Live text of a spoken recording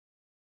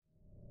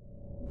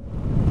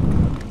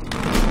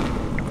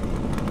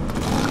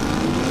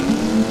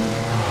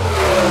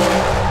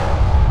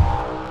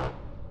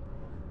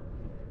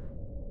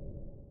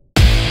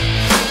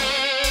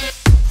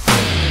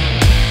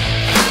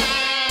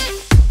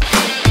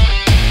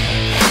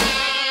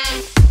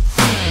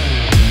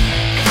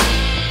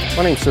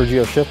My name's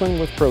Sergio Shifman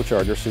with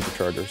ProCharger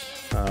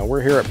Superchargers.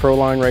 We're here at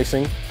Proline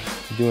Racing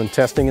doing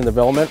testing and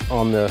development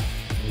on the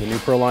new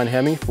Proline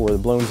Hemi for the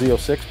Blown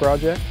Z06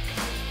 project.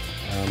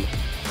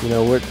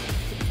 The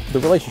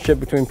relationship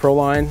between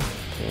Proline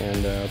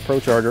and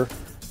ProCharger,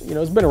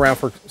 has been around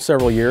for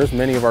several years.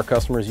 Many of our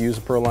customers use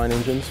the Proline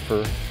engines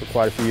for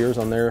quite a few years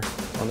on their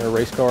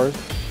race cars.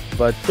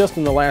 But just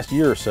in the last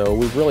year or so,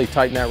 we've really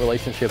tightened that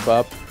relationship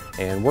up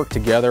and worked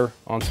together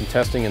on some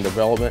testing and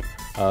development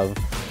of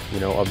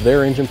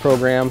their engine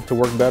program to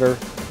work better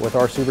with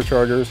our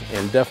superchargers,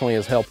 and definitely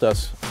has helped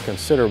us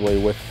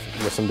considerably with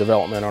some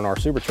development on our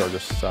supercharger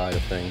side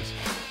of things.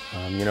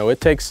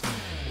 It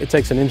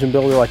takes an engine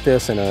builder like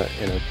this and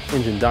an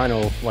engine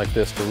dyno like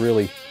this to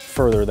really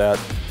further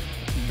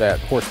that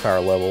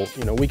horsepower level.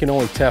 We can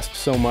only test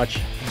so much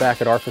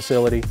back at our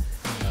facility.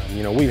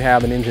 We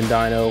have an engine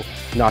dyno,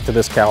 not to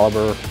this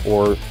caliber,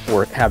 or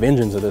have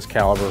engines of this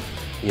caliber,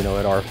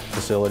 at our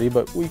facility,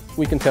 but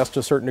we can test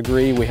to a certain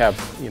degree. We have,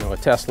 a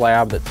test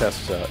lab that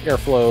tests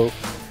airflow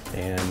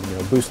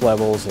and, boost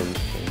levels, and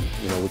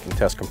we can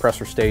test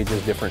compressor stages,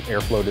 different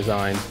airflow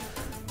designs.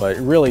 But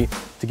really,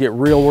 to get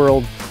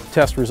real-world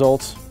test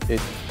results,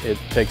 it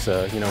takes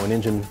an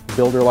engine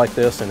builder like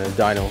this and a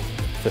dyno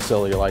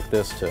facility like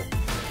this to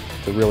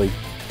really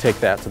take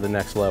that to the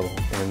next level.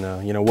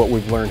 And what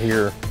we've learned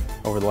here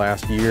over the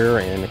last year,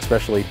 and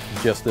especially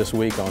just this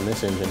week on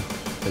this engine,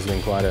 has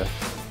been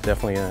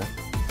definitely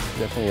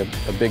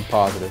a big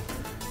positive.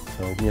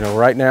 So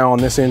right now on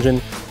this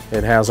engine,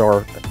 it has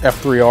our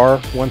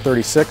F-3R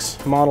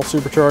 136 model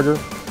supercharger.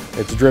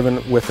 It's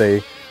driven with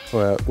a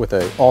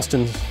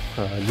Alston's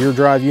gear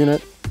drive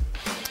unit.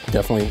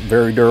 Definitely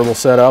very durable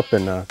setup,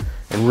 and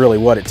really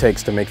what it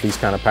takes to make these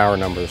kind of power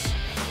numbers.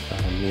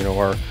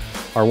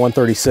 Our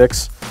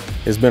 136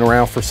 has been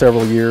around for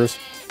several years.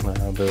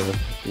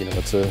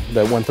 It's that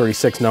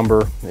 136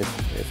 number.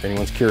 If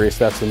anyone's curious,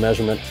 that's the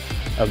measurement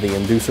of the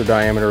inducer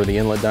diameter or the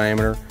inlet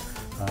diameter.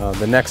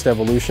 The next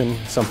evolution,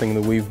 something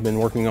that we've been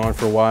working on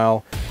for a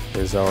while,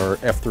 is our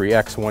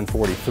F-3X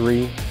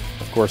 143.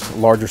 Of course,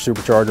 larger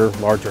supercharger,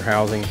 larger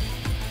housing,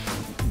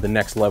 the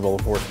next level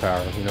of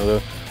horsepower.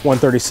 The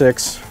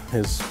 136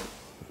 has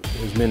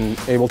been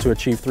able to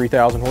achieve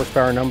 3,000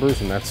 horsepower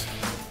numbers, and that's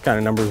the kind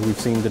of numbers we've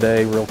seen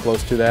today, real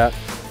close to that.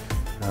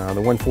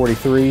 The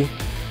 143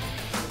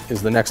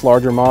 is the next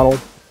larger model.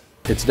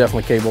 It's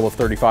definitely capable of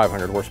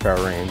 3,500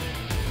 horsepower range.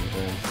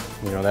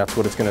 And, that's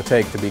what it's going to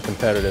take to be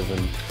competitive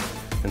in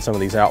some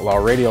of these outlaw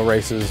radial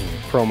races and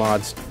Pro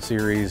Mods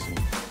series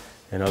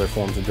and other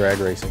forms of drag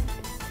racing.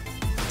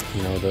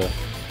 The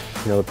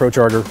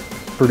ProCharger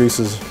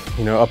produces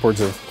upwards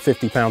of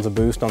 50 pounds of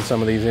boost on some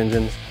of these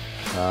engines.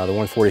 The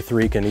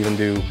 143 can even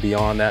do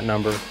beyond that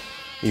number,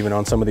 even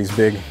on some of these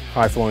big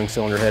high-flowing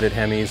cylinder-headed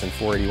Hemis and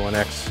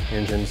 481X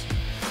engines.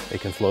 They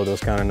can flow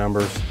those kind of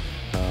numbers.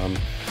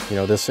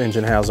 This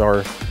engine has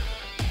our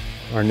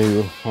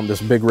new,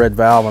 this big red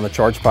valve on the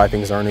charge piping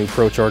is our new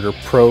ProCharger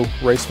Pro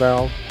race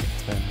valve.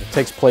 It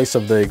takes place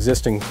of the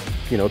existing,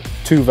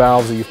 two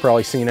valves that you've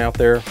probably seen out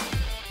there.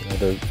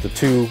 The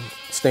two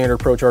standard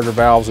ProCharger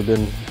valves have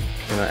been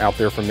out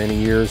there for many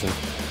years, and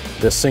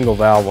this single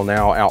valve will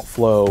now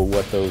outflow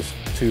what those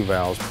two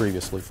valves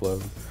previously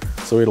flowed.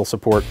 So it'll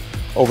support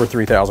over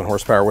 3,000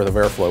 horsepower worth of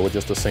airflow with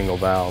just a single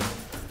valve.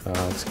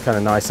 It's kind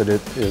of nice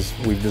that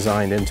we've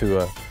designed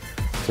to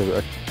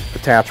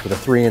attach with a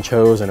 3-inch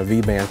hose and a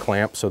V-band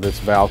clamp, so this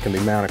valve can be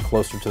mounted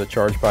closer to the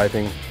charge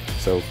piping.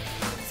 So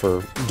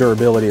for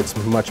durability, it's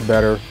much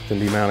better, can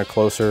be mounted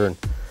closer and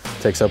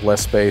takes up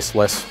less space,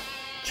 less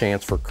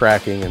chance for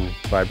cracking and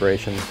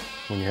vibration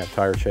when you have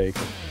tire shake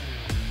and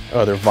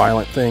other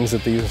violent things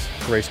that these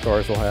race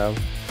cars will have.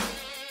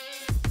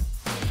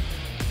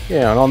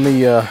 Yeah, and on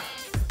the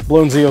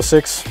Blown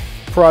Z06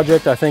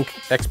 project, I think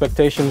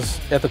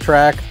expectations at the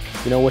track,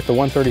 with the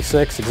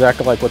 136,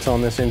 exactly like what's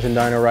on this engine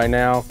dyno right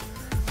now.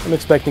 I'm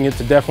expecting it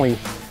to definitely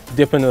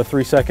dip into the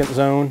 3-second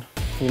zone,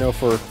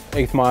 for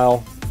 8th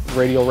mile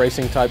radial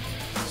racing type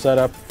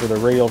setup for the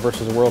radial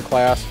versus world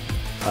class.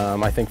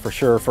 I think for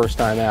sure first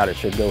time out it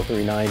should go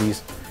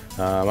 390s.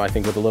 I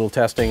think with a little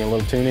testing and a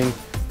little tuning,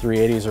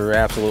 380s are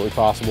absolutely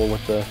possible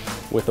with the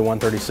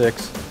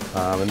 136.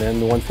 And then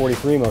the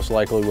 143 most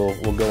likely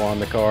will go on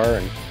the car,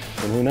 and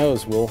who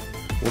knows, we'll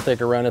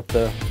take a run at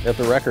the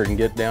record and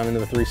get down into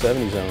the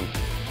 370 zone.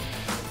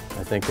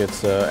 I think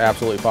it's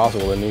absolutely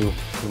possible. A new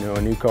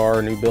car,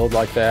 a new build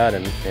like that,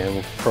 and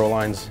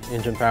Proline's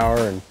engine power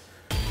and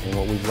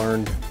what we've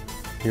learned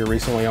here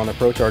recently on the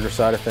ProCharger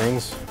side of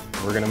things,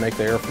 we're going to make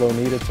the airflow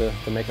needed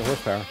to make the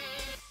horsepower.